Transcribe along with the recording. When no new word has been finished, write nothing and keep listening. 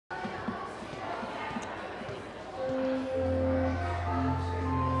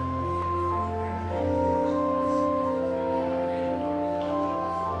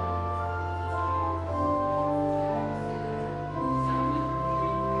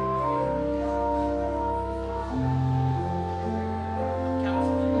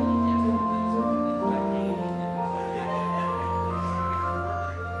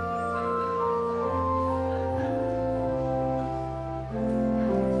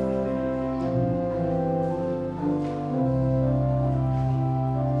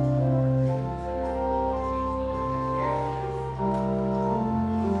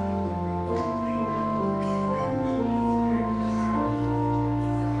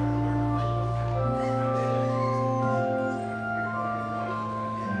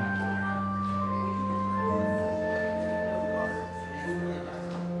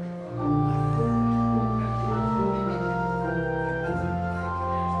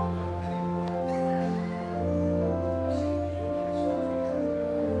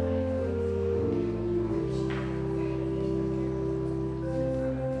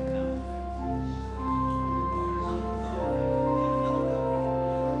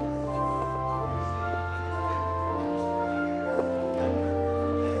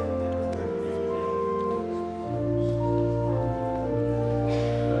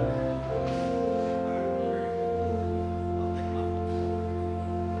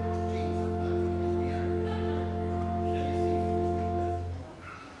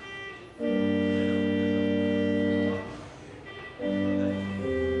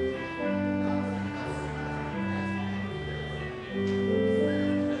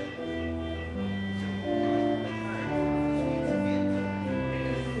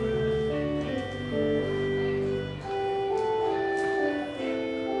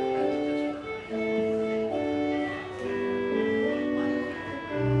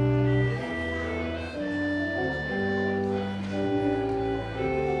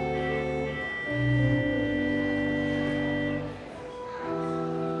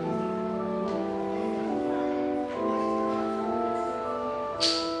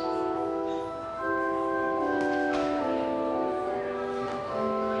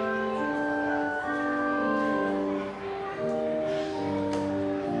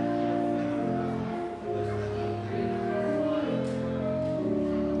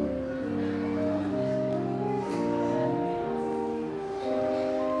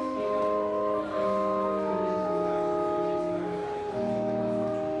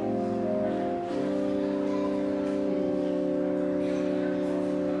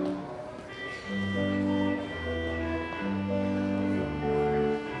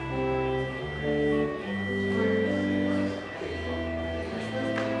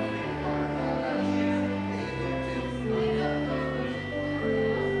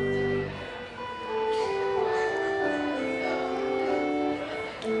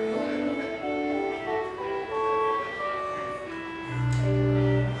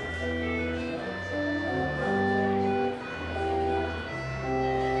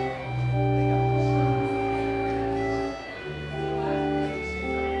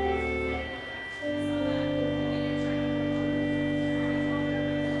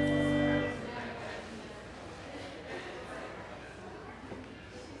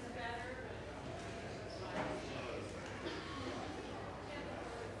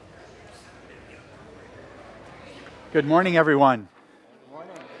Good morning, everyone. Good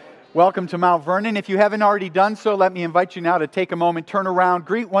morning. Welcome to Mount Vernon. If you haven't already done so, let me invite you now to take a moment, turn around,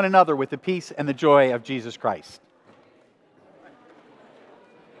 greet one another with the peace and the joy of Jesus Christ.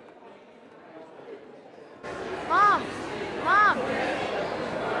 Mom! Mom!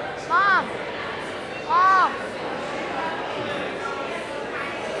 Mom! Mom!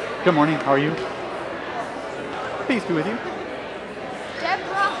 Good morning. How are you? Peace be with you.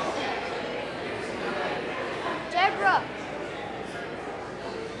 Deborah! Deborah!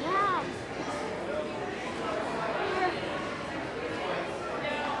 Mom! Here.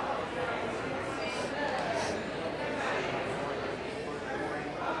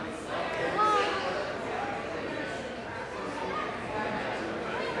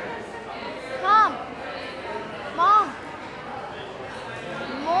 Mom! Mom!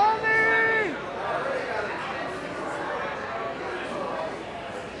 Mommy!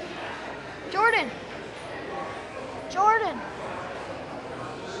 Jordan! Jordan!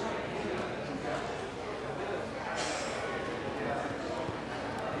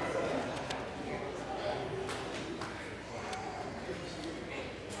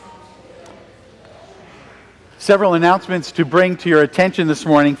 Several announcements to bring to your attention this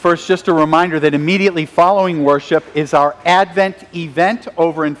morning. First, just a reminder that immediately following worship is our Advent event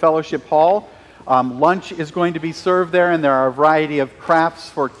over in Fellowship Hall. Lunch is going to be served there, and there are a variety of crafts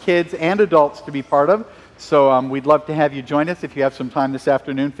for kids and adults to be part of. So we'd love to have you join us. If you have some time this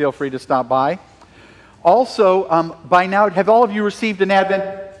afternoon, feel free to stop by. Also, by now, have all of you received an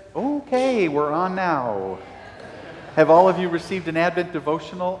Advent? Okay, we're on now. Have all of you received an Advent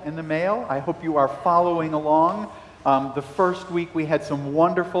devotional in the mail? I hope you are following along. The first week we had some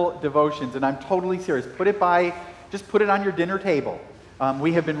wonderful devotions, and I'm totally serious. Just put it on your dinner table.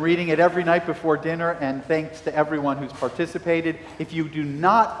 We have been reading it every night before dinner, and thanks to everyone who's participated. If you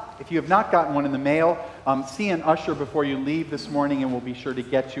have not gotten one in the mail, see an usher before you leave this morning, and we'll be sure to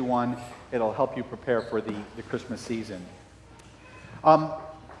get you one. It'll help you prepare for the Christmas season.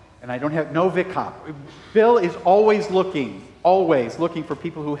 And I don't have no VicHop. Bill is always looking for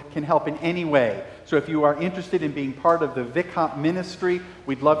people who can help in any way. So if you are interested in being part of the VicHop ministry,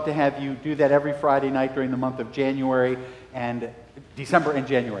 we'd love to have you do that every Friday night during the month of January and December and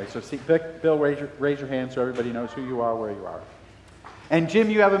January. So see, Bill, raise your hand so everybody knows who you are, where you are. And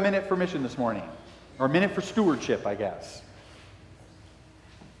Jim, you have a minute for mission this morning, or a minute for stewardship, I guess.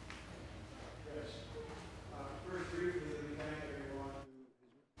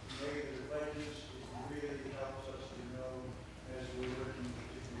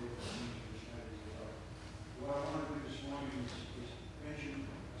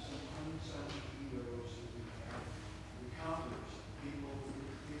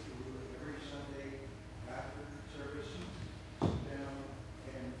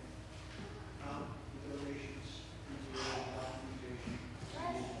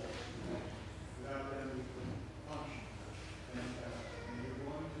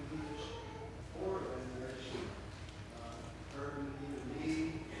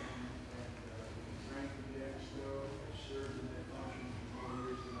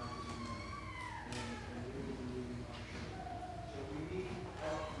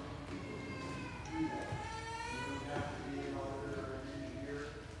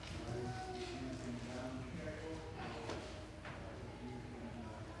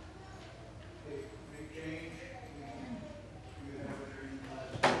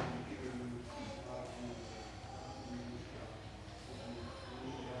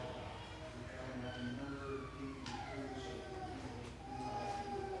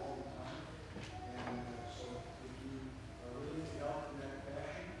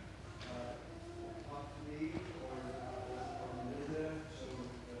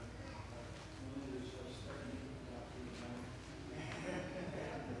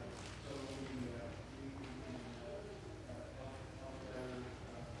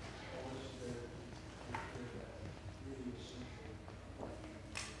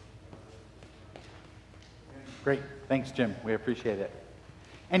 Great. Thanks, Jim. We appreciate it.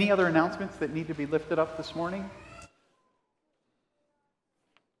 Any other announcements that need to be lifted up this morning?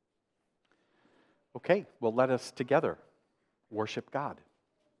 Okay, well, let us together worship God.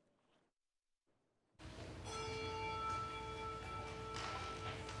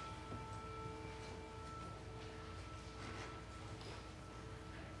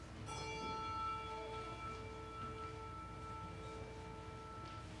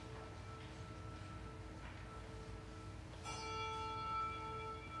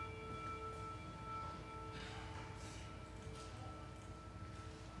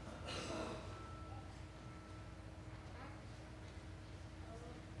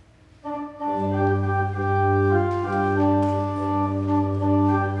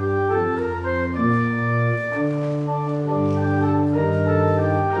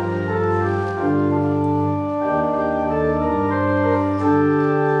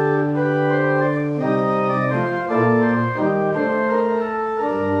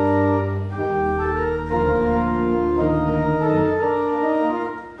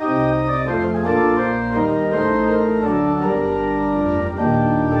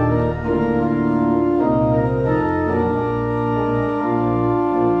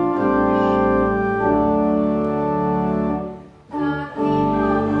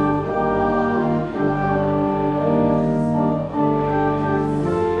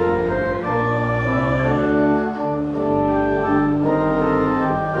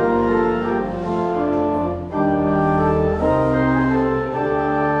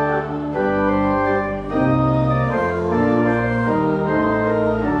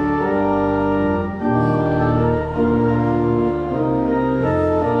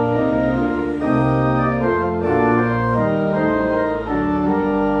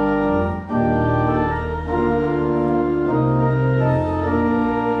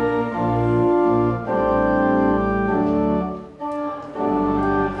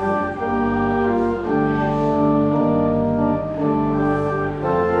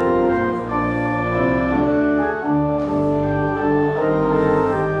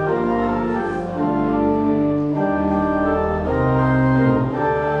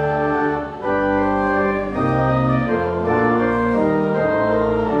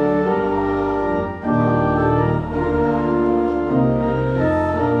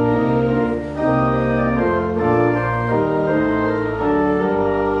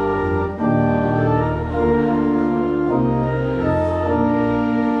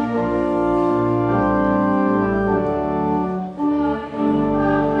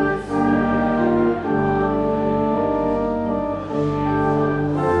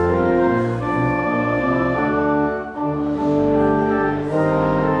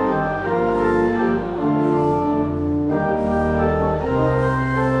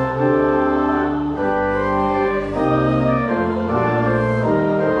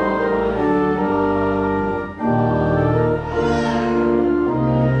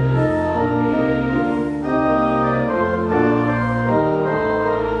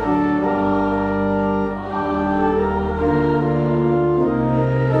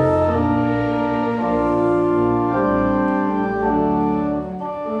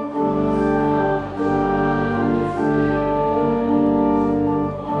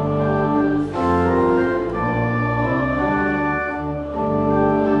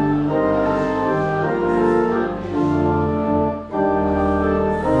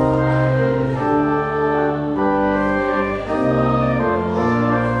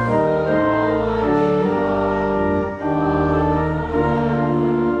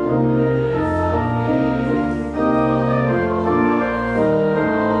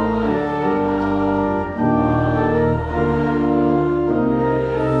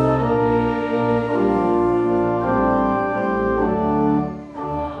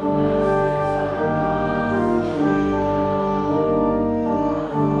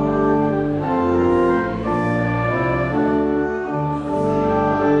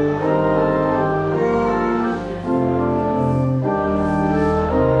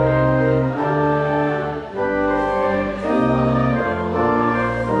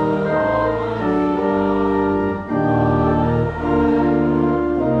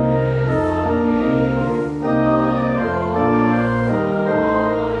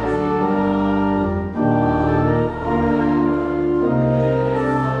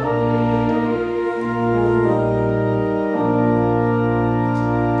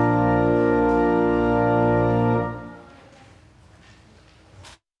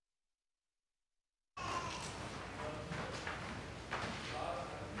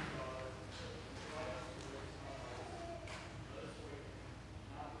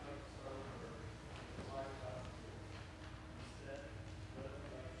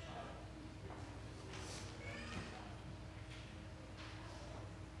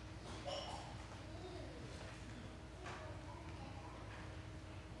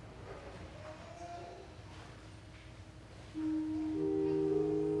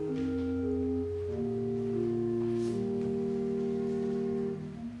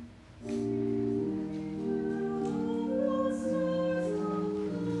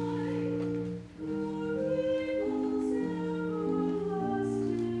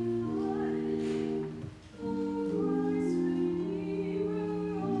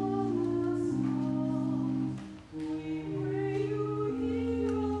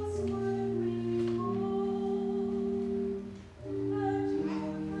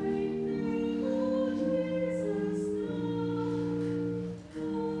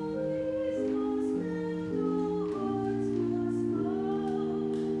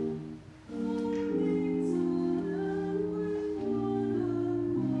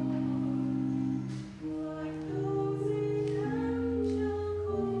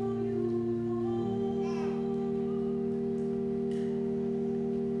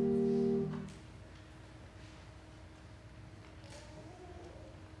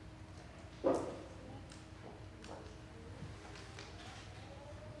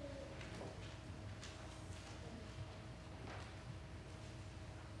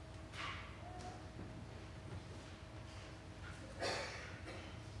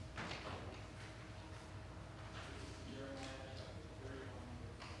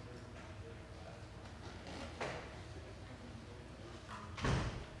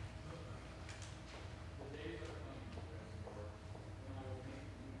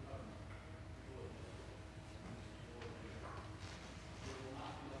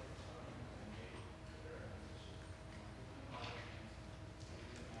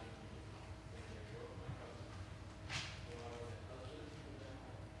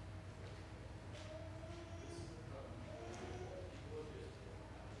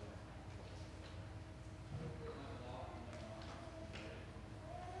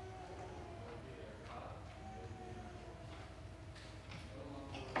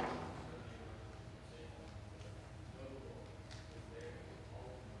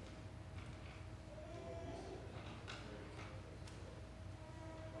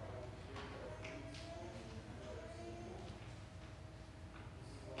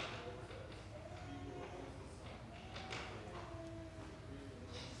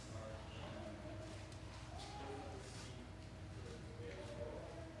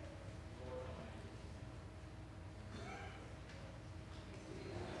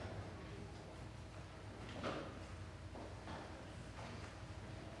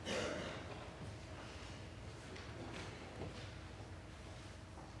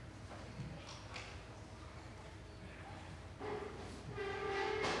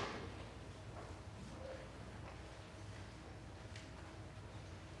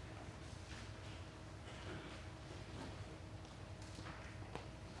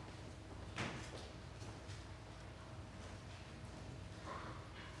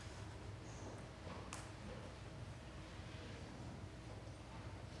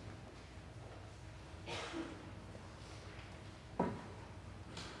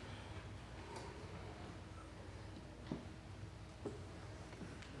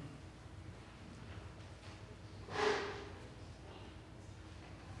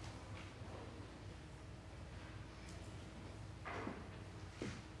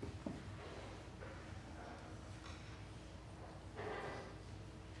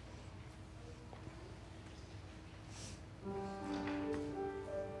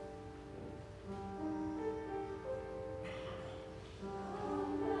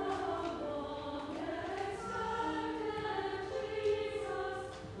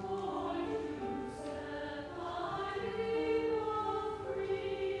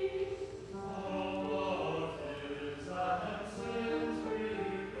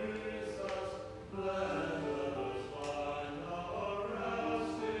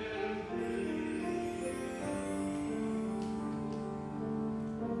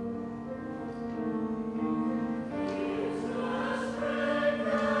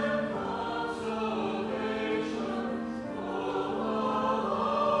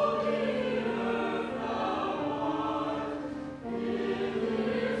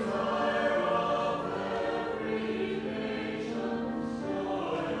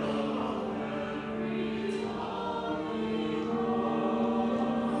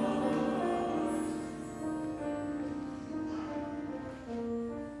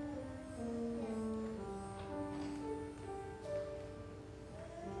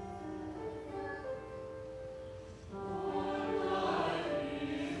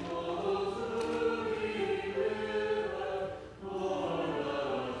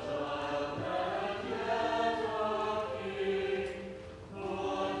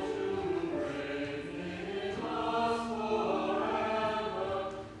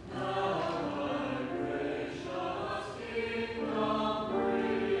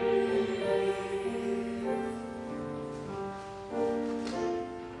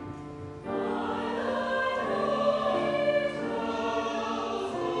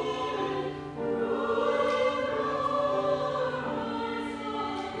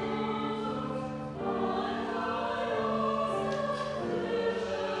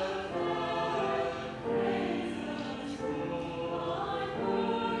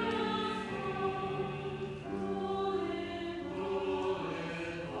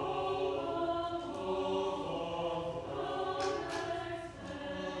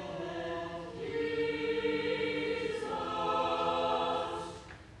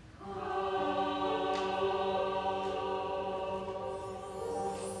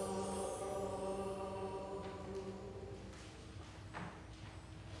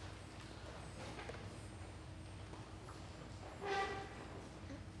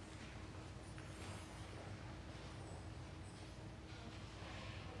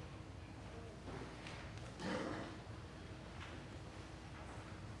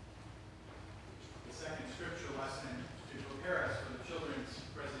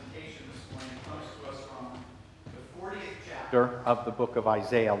 chapter of the book of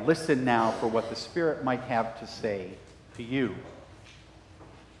Isaiah. Listen now for what the Spirit might have to say to you.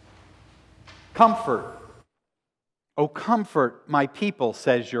 Comfort, O comfort my people,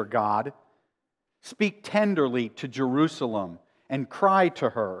 says your God. Speak tenderly to Jerusalem and cry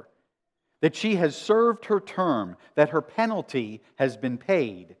to her that she has served her term, that her penalty has been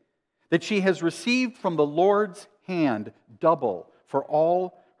paid, that she has received from the Lord's hand double for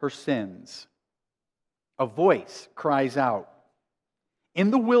all her sins. A voice cries out,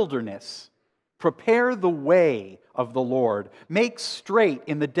 "In the wilderness, prepare the way of the Lord. Make straight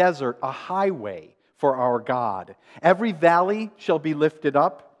in the desert a highway for our God. Every valley shall be lifted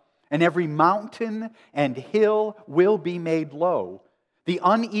up, and every mountain and hill will be made low. The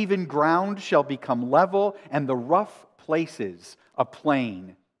uneven ground shall become level, and the rough places a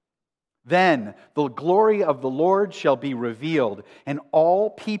plain. Then the glory of the Lord shall be revealed, and all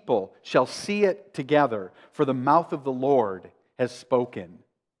people shall see it together, for the mouth of the Lord has spoken.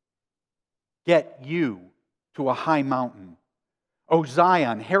 Get you to a high mountain. O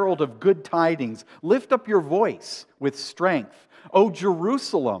Zion, herald of good tidings, lift up your voice with strength. O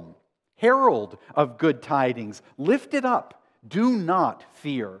Jerusalem, herald of good tidings, lift it up. Do not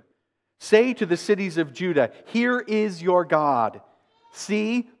fear. Say to the cities of Judah, here is your God.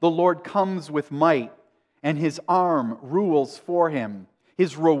 See, the Lord comes with might, and his arm rules for him.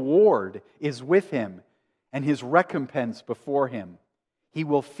 His reward is with him, and his recompense before him. He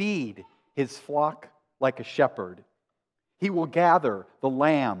will feed his flock like a shepherd. He will gather the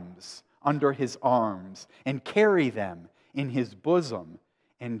lambs under his arms and carry them in his bosom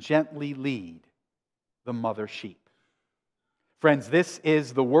and gently lead the mother sheep." Friends, this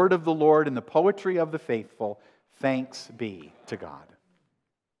is the word of the Lord and the poetry of the faithful. Thanks be to God.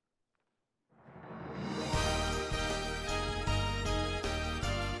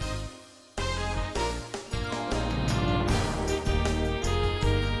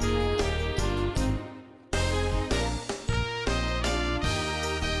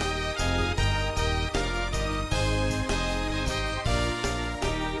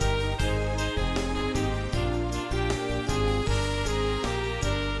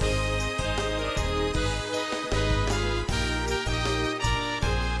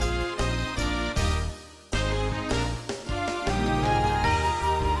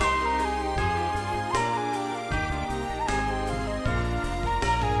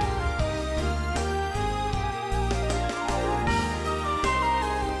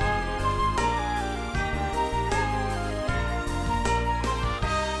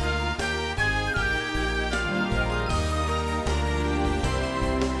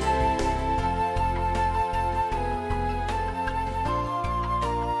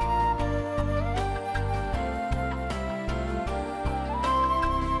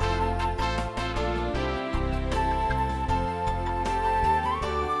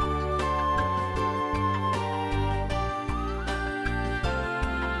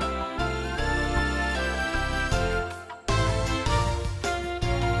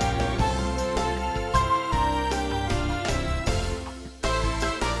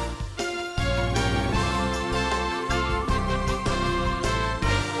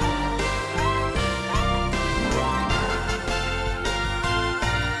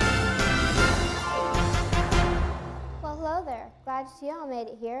 Glad to see you all made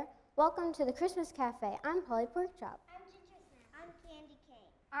it here. Welcome to the Christmas Cafe. I'm Polly Porkchop. I'm Ginger Sam. I'm Candy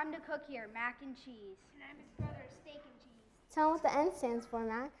Cane. I'm the cook here, mac and cheese. And I'm his brother, Steak and Cheese. Tell them what the N stands for,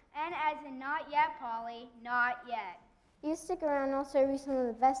 Mac. And as in not yet, Polly, not yet. You stick around and I'll serve you some of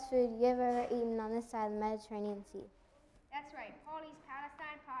the best food you've ever eaten on this side of the Mediterranean Sea. That's right. Polly's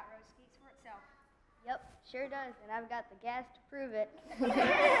Palestine pot roast speaks for itself. Yep, sure does, and I've got the gas to prove it. Well,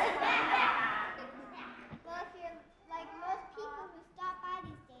 if you're like most people who stop by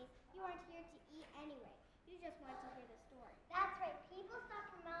these days, you aren't here to eat anyway. You just want to hear the story. That's right. People stop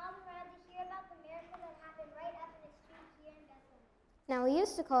from miles around to hear about the miracle that happened right up in the street here in Bethlehem. Now, we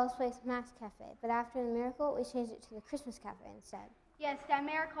used to call this place Mac's Cafe, but after the miracle, we changed it to the Christmas Cafe instead. Yes, that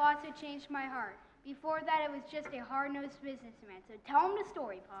miracle also changed my heart. Before that, it was just a hard-nosed businessman. So tell him the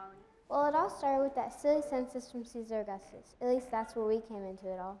story, Polly. Well, it all started with that silly census from Caesar Augustus. At least that's where we came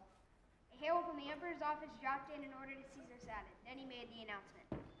into it all. A herald from the emperor's office dropped in and ordered a Caesar salad. Then he made the announcement.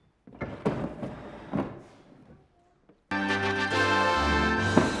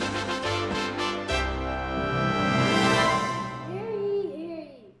 Hear ye, hear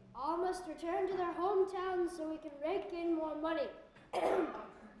ye. All must return to their hometowns so we can rake in more money.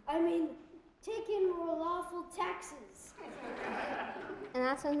 Take in more lawful taxes. And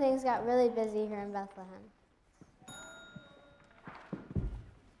that's when things got really busy here in Bethlehem.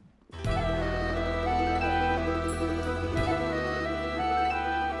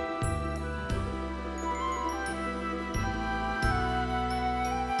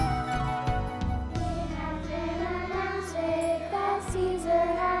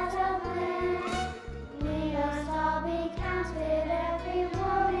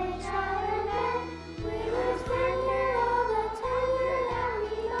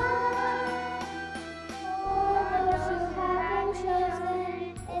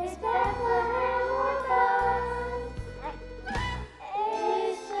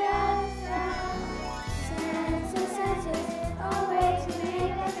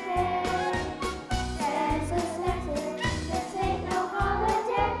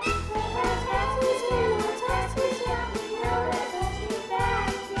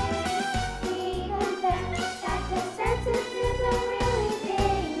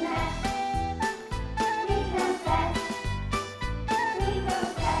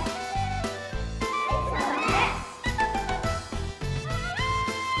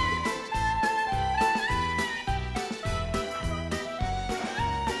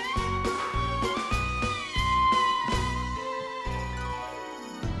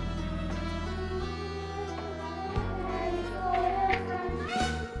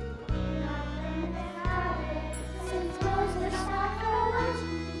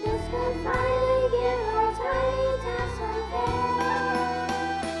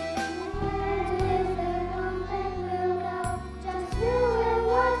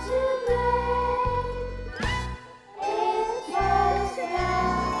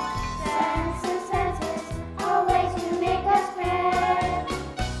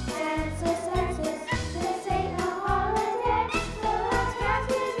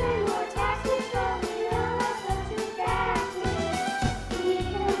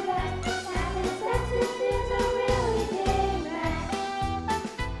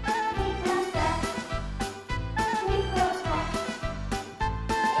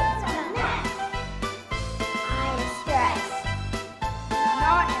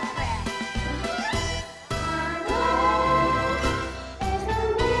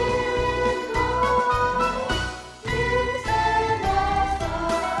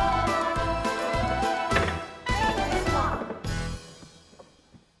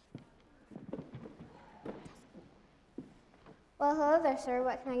 Well, hello there, sir.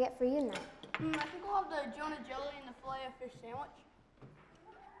 What can I get for you tonight? I think I'll have the Jonah jelly and the filet of fish sandwich.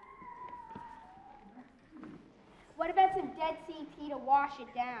 What about some Dead Sea tea to wash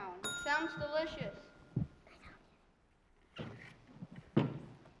it down? Sounds delicious.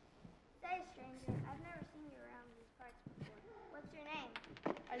 Say, stranger, I've never seen you around these parts before. What's your name?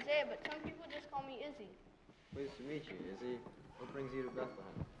 Isaiah, but some people just call me Izzy. Pleased to meet you, Izzy. What brings you to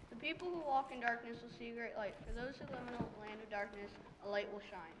Bethlehem? The people who walk in darkness will see a great light. For those who live in a land of darkness, a light will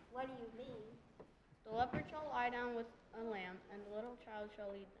shine. What do you mean? The leopard shall lie down with a lamb, and the little child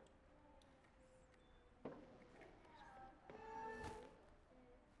shall lead them.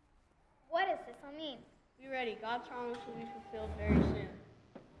 What does this all mean? Be ready. God's promise will be fulfilled very soon.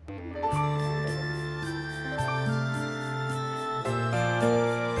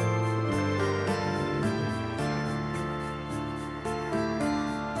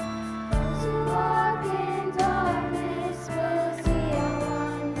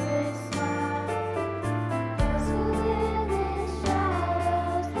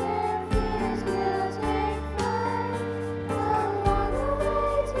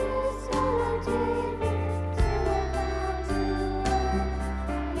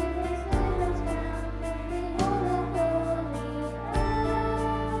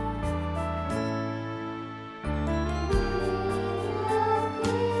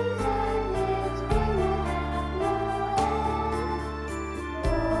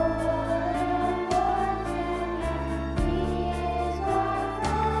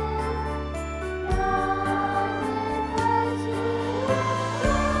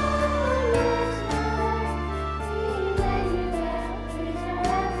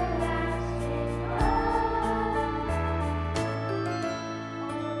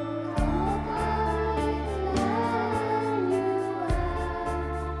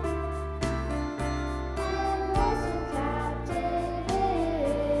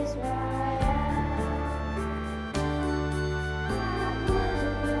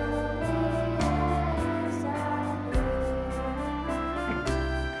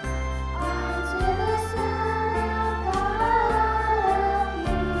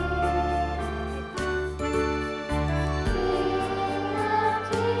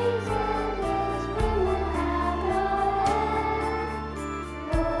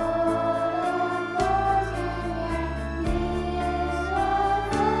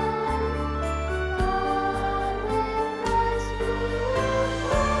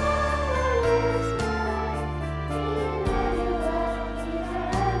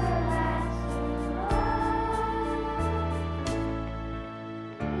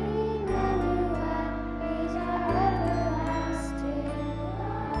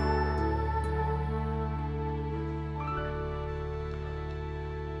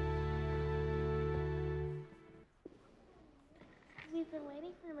 We've been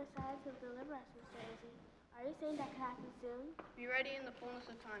waiting for the Messiah to deliver us, Mr. Izzy. Are you saying that could happen soon? Be ready in the fullness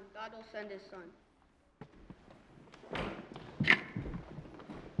of time. God will send his son.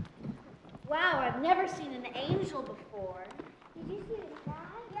 Wow, I've never seen an angel before. Did you see the sky?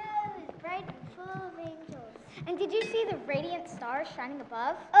 No, it was bright and full of angels. And did you see the radiant stars shining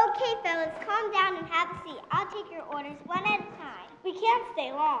above? Okay, fellas, calm down and have a seat. I'll take your orders one at a time. We can't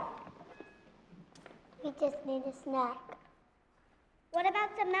stay long. We just need a snack. What about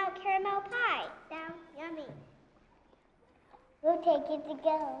some Mount Caramel pie? Sounds yummy. We'll take it to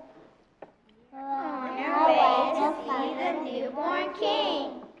go. On your way to see the newborn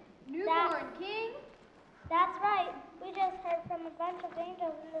king. Newborn king? That's right. We just heard from a bunch of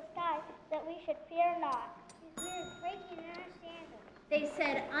angels in the sky that we should fear not. These words breaking in our sandals. They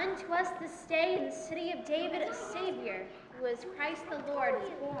said, unto us this day in the city of David a Savior, who is Christ the Lord,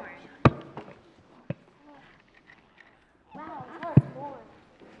 is born. Wow, I was born.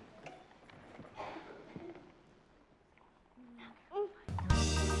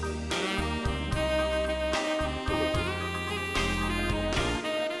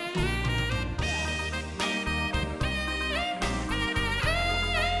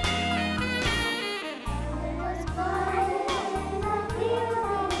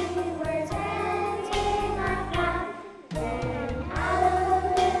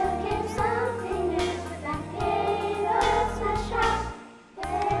 Hallelujah.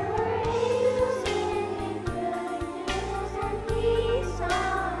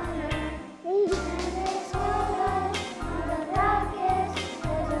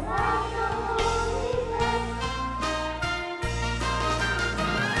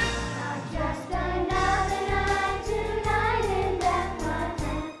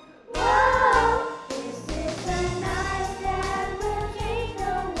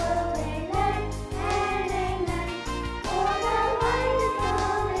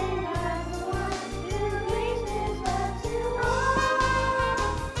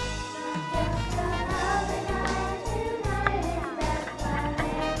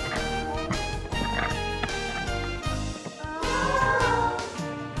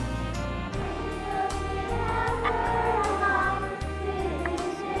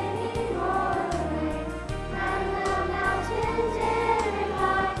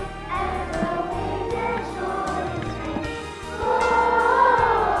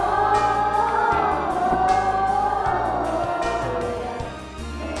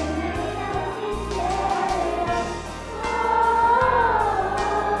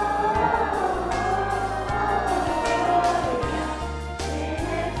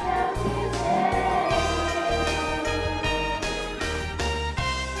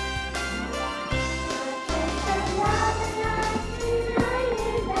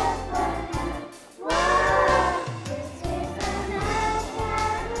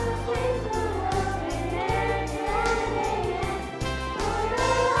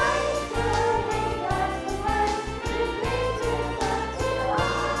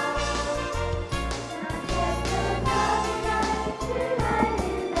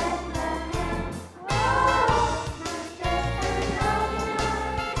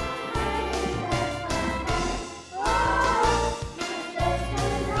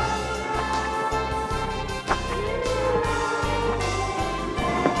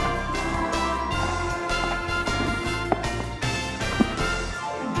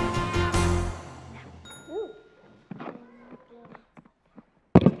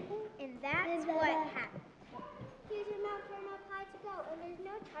 That's what happened. Here's your Mount Vernon pie to go, and there's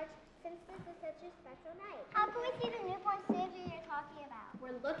no charge since this is such a special night. How can we see the newborn Savior you're talking about?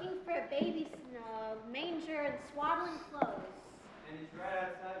 We're looking for a baby manger and swaddling clothes. And he's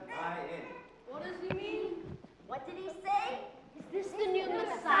right outside my inn. What does he mean? What did he say? Is this the new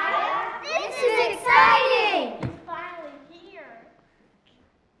Messiah? This is exciting! He's finally here.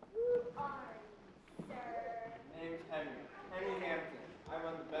 Who are you, sir? My name's Henry Hampton. I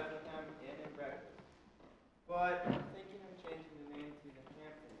run the Bethlehem Inn and Breakfast. But I'm thinking of changing the name to the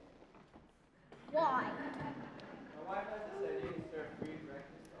Hampton Inn. Why? My wife has decided to serve free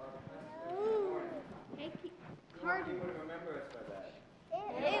breakfast to all the customers in the morning. Hey, We want people to remember us by that.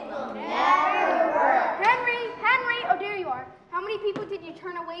 It will never work. Henry! Oh, there you are. How many people did you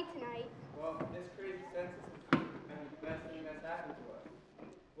turn away tonight? Well, this crazy census has been the best thing that's happened to us.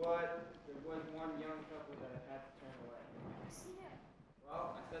 But there was one young couple that I had to turn away.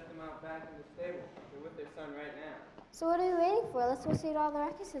 Well, I set them out back in the stable. They're with their son right now. So what are we waiting for? Let's go see what all the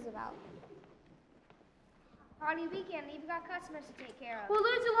ruckus is about. Party weekend. You've got customers to take care of. We'll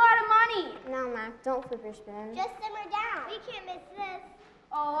lose a lot of money. Now, Mac, don't flip your spoon. Just simmer down. We can't miss this.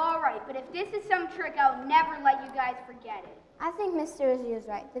 Oh, all right. But if this is some trick, I'll never let you guys forget it. I think Mr. Izzy is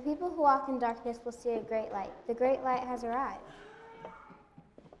right. The people who walk in darkness will see a great light. The great light has arrived.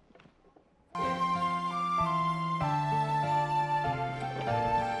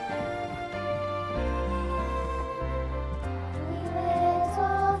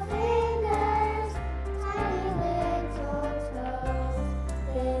 Little fingers, tiny little toes.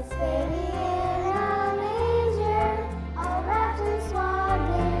 This baby in a manger, all wrapped in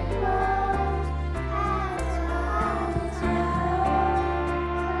swaddling clothes. Hands on his toe,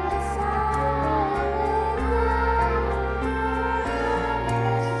 the silent night.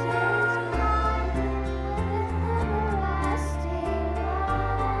 Christmas come with everlasting light.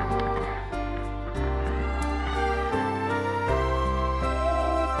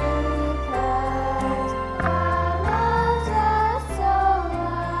 Because God loves us so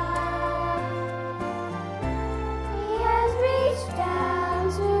much, He has reached down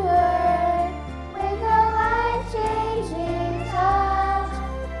to earth with a life-changing touch.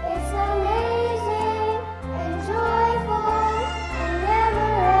 It's amazing and joyful and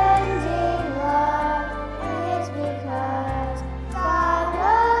never-ending love. And it's because God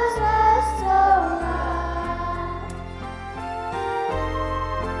loves us so much.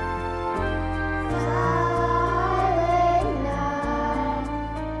 Silent night,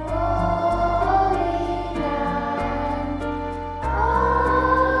 holy night,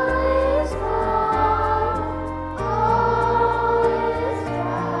 all is calm, all is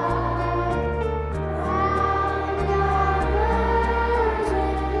bright. Round our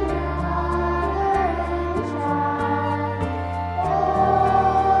Virgin Mother and Child,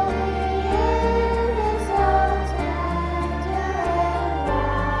 holy infant so tender and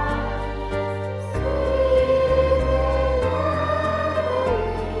mild.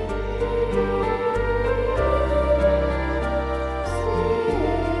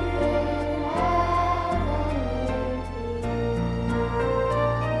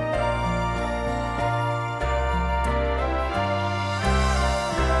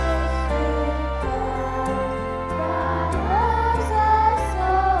 God loves us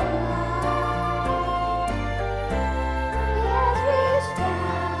so much. He has reached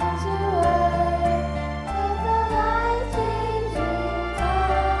down to earth with a life-changing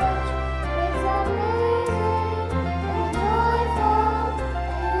touch. It's amazing and joyful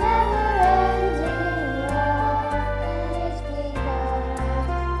and never-ending love. And it's because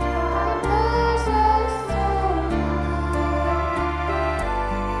God loves us so much.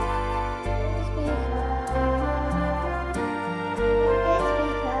 It's because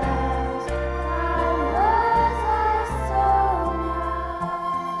God loves us so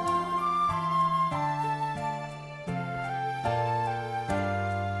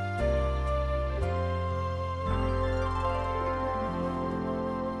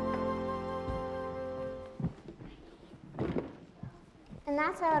And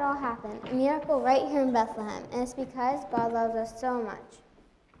that's how it all happened. A miracle right here in Bethlehem. And it's because God loves us so much.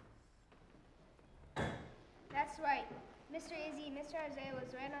 That's right. Mr. Izzy, Mr. Isaiah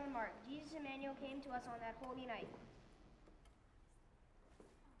was right on the mark. Jesus Emmanuel came to us on that holy night.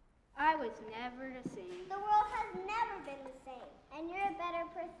 I was never the same. The world has never been the same. And you're a better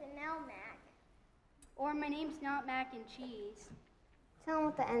person now, Mac. Or my name's not mac and cheese. Tell them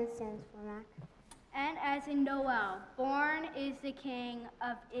what the N stands for, Mac. And as in Noel, born is the King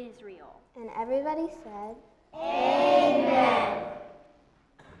of Israel. And everybody said, Amen.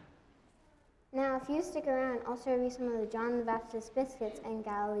 Now, if you stick around, I'll serve you some of the John the Baptist biscuits and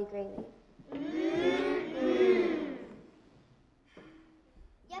Galilee gravy. Yep,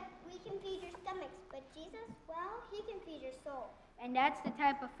 we can feed your stomachs, but Jesus, well, he can feed your soul. And that's the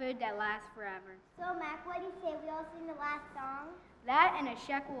type of food that lasts forever. So, Mac, what do you say? We all sing the last song? That and a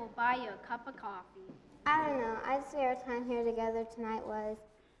shekel will buy you a cup of coffee. I don't know. I'd say our time here together tonight was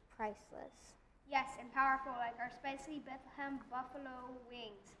priceless. Yes, and powerful like our spicy Bethlehem buffalo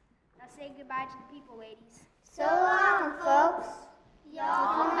wings. Now say goodbye to the people, ladies. So long, folks.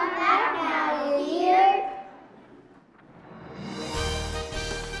 Y'all come back now, you hear?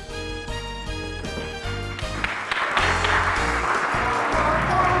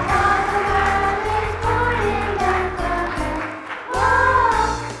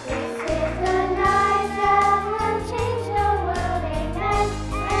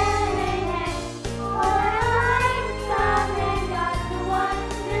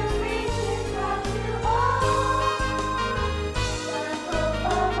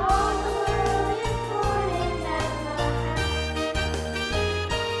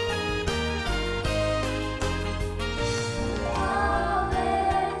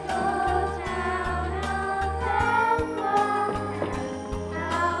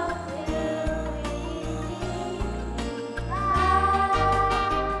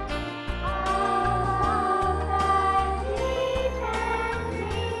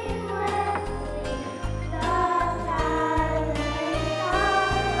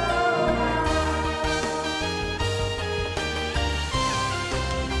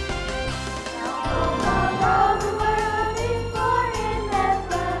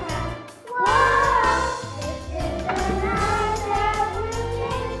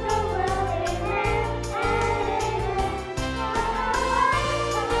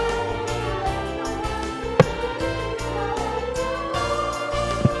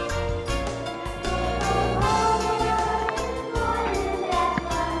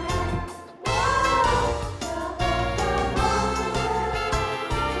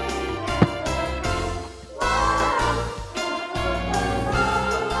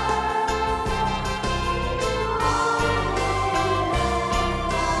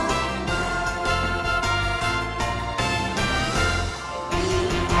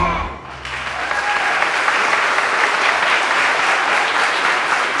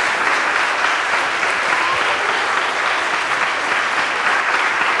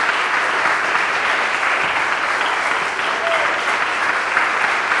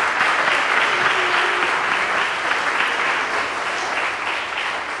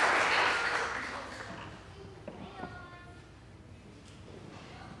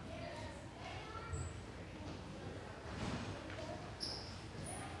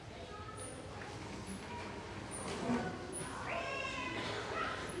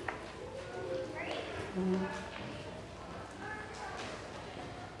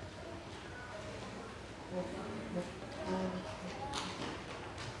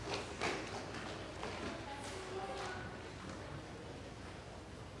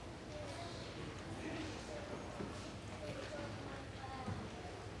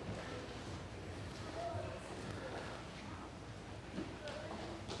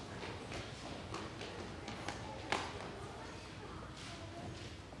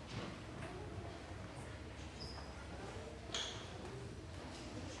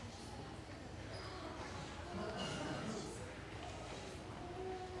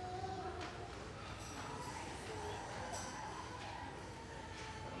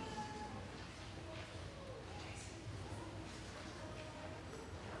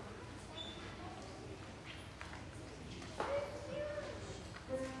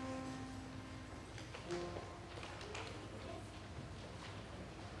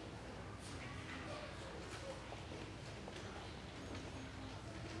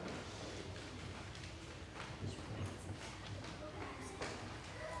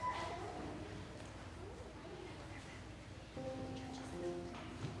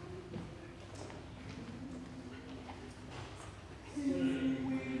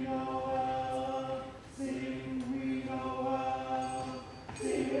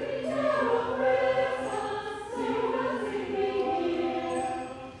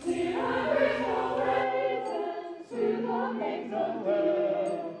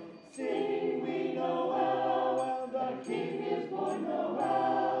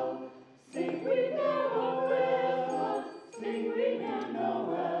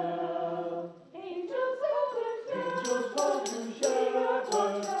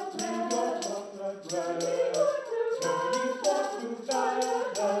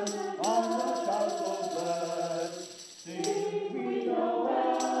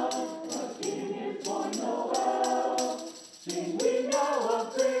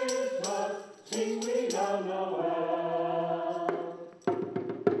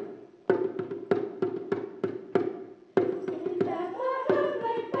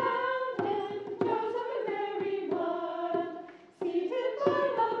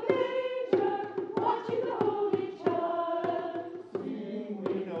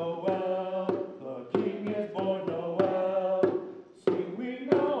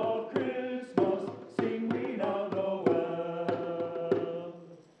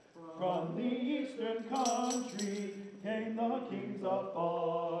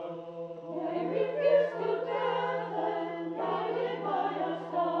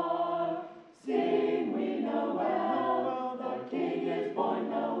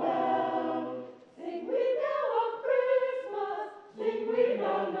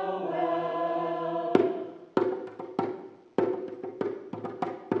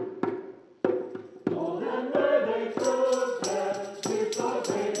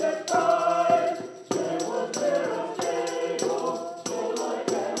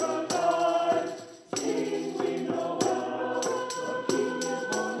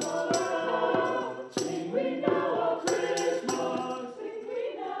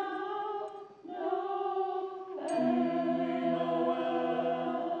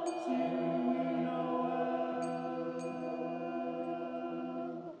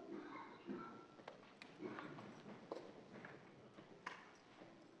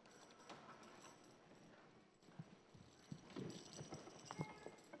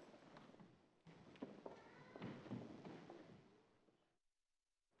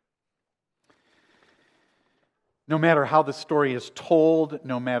 No matter how the story is told,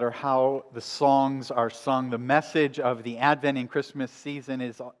 no matter how the songs are sung, the message of the Advent and Christmas season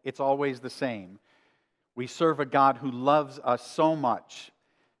it's always the same. We serve a God who loves us so much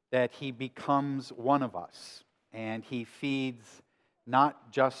that He becomes one of us, and He feeds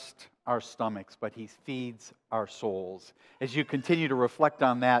not just our stomachs, but He feeds our souls. As you continue to reflect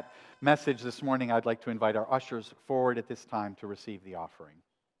on that message this morning, I'd like to invite our ushers forward at this time to receive the offering.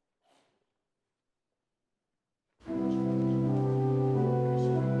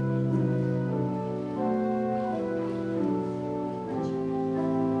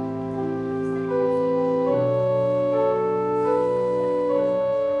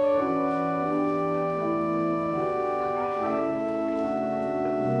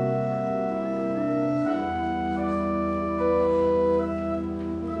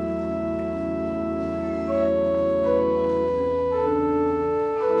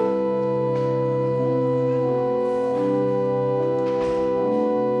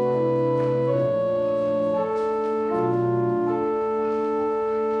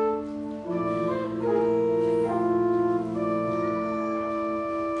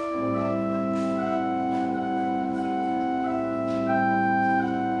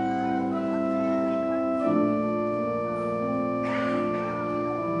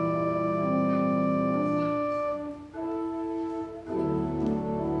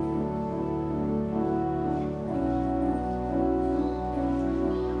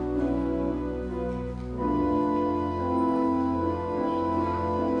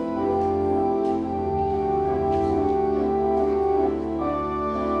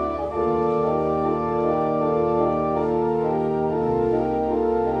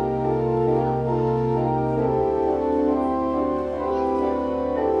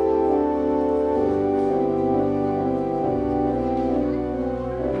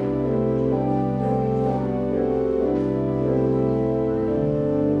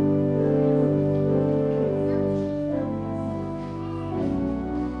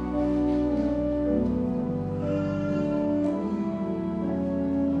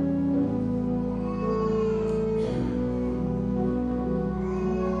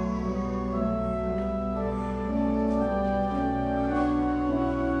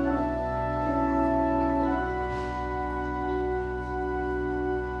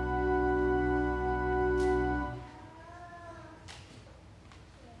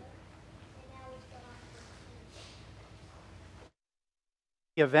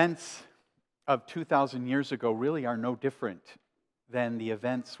 The events of 2,000 years ago really are no different than the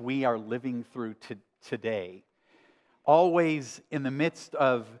events we are living through today. Always in the midst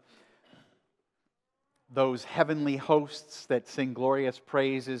of those heavenly hosts that sing glorious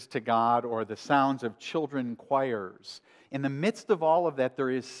praises to God, or the sounds of children choirs, in the midst of all of that,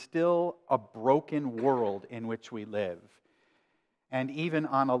 there is still a broken world in which we live. And even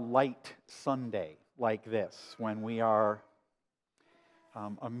on a light Sunday like this, when we are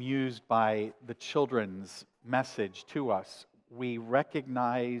amused by the children's message to us, we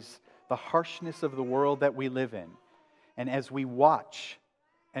recognize the harshness of the world that we live in. And as we watch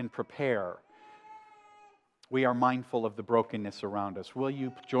and prepare, we are mindful of the brokenness around us. Will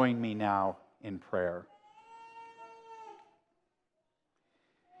you join me now in prayer?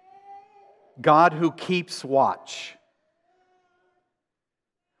 God who keeps watch,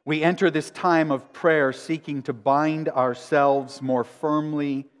 we enter this time of prayer seeking to bind ourselves more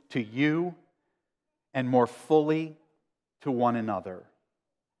firmly to you and more fully to one another.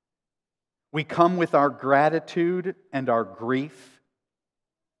 We come with our gratitude and our grief.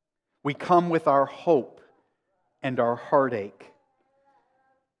 We come with our hope and our heartache.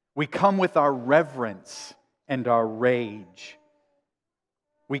 We come with our reverence and our rage.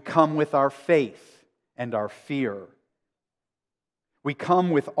 We come with our faith and our fear. We come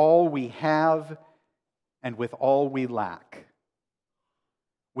with all we have and with all we lack.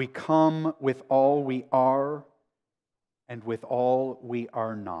 We come with all we are and with all we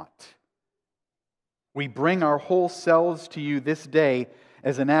are not. We bring our whole selves to you this day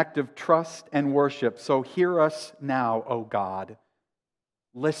as an act of trust and worship. So hear us now, O God.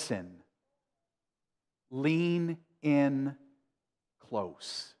 Listen. Lean in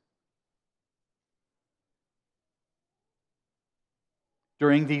close.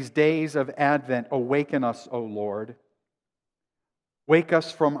 During these days of Advent, awaken us, O Lord. Wake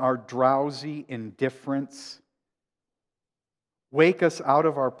us from our drowsy indifference. Wake us out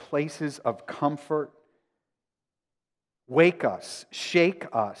of our places of comfort. Wake us, shake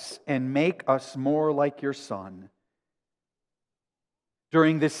us, and make us more like your Son.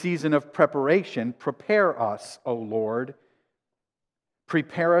 During this season of preparation, prepare us, O Lord.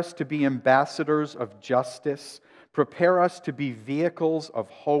 Prepare us to be ambassadors of justice. Prepare us to be vehicles of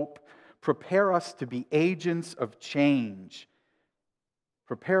hope. Prepare us to be agents of change.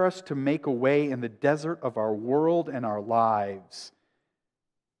 Prepare us to make a way in the desert of our world and our lives.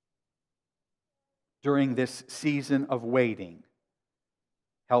 During this season of waiting,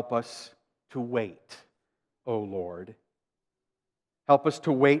 help us to wait, O Lord. Help us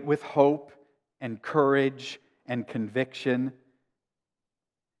to wait with hope and courage and conviction.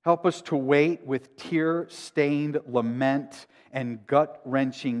 Help us to wait with tear-stained lament and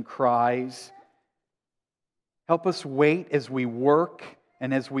gut-wrenching cries. Help us wait as we work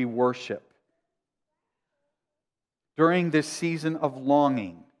and as we worship. During this season of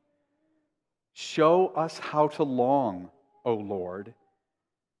longing, show us how to long, O Lord,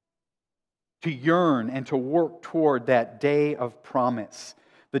 to yearn and to work toward that day of promise,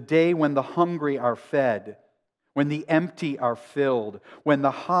 the day when the hungry are fed, when the empty are filled, when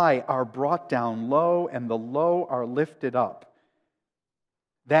the high are brought down low and the low are lifted up.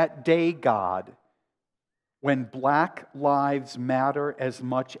 That day, God, when black lives matter as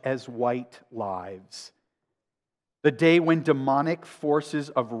much as white lives. The day when demonic forces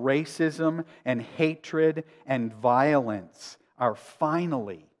of racism and hatred and violence are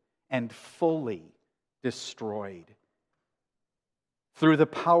finally and fully destroyed. Through the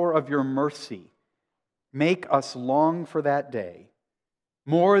power of your mercy, make us long for that day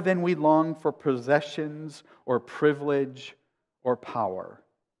more than we long for possessions or privilege or power.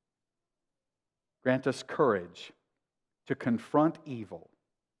 Grant us courage to confront evil,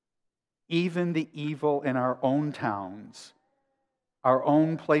 even the evil in our own towns, our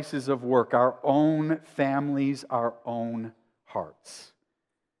own places of work, our own families, our own hearts.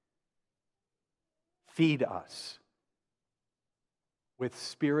 Feed us with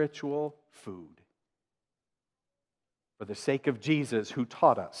spiritual food for the sake of Jesus, who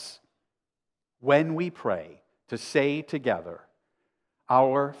taught us, when we pray, to say together,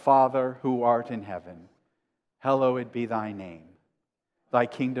 Our Father who art in heaven, hallowed be thy name. Thy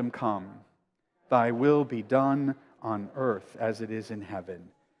kingdom come, thy will be done on earth as it is in heaven.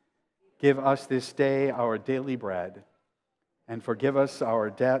 Give us this day our daily bread, and forgive us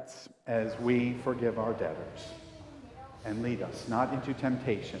our debts as we forgive our debtors. And lead us not into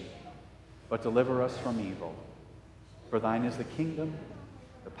temptation, but deliver us from evil. For thine is the kingdom,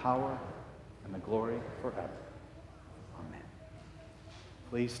 the power, and the glory forever. Amen.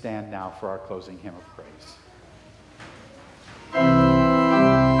 Please stand now for our closing hymn of praise.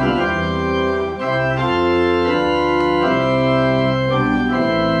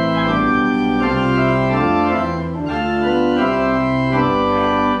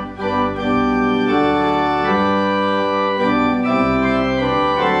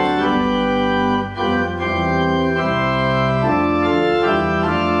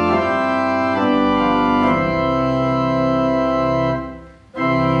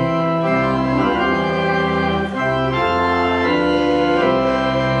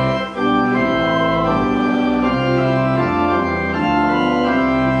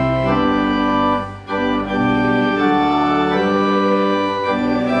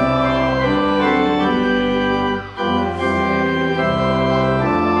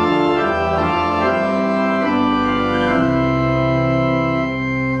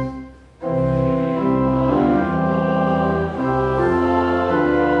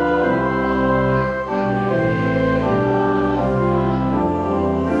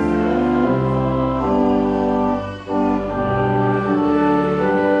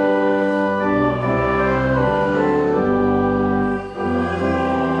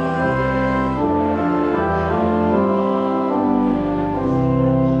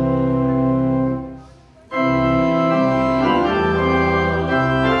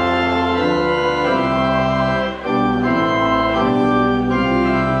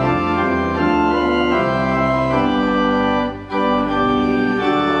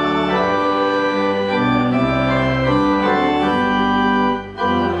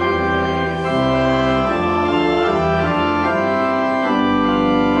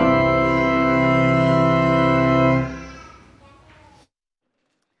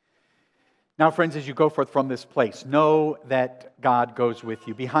 Now, friends, as you go forth from this place, know that God goes with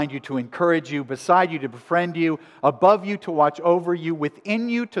you, behind you to encourage you, beside you to befriend you, above you to watch over you, within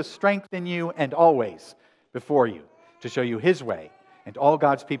you to strengthen you, and always before you to show you His way. And all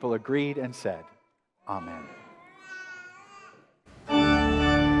God's people agreed and said, Amen.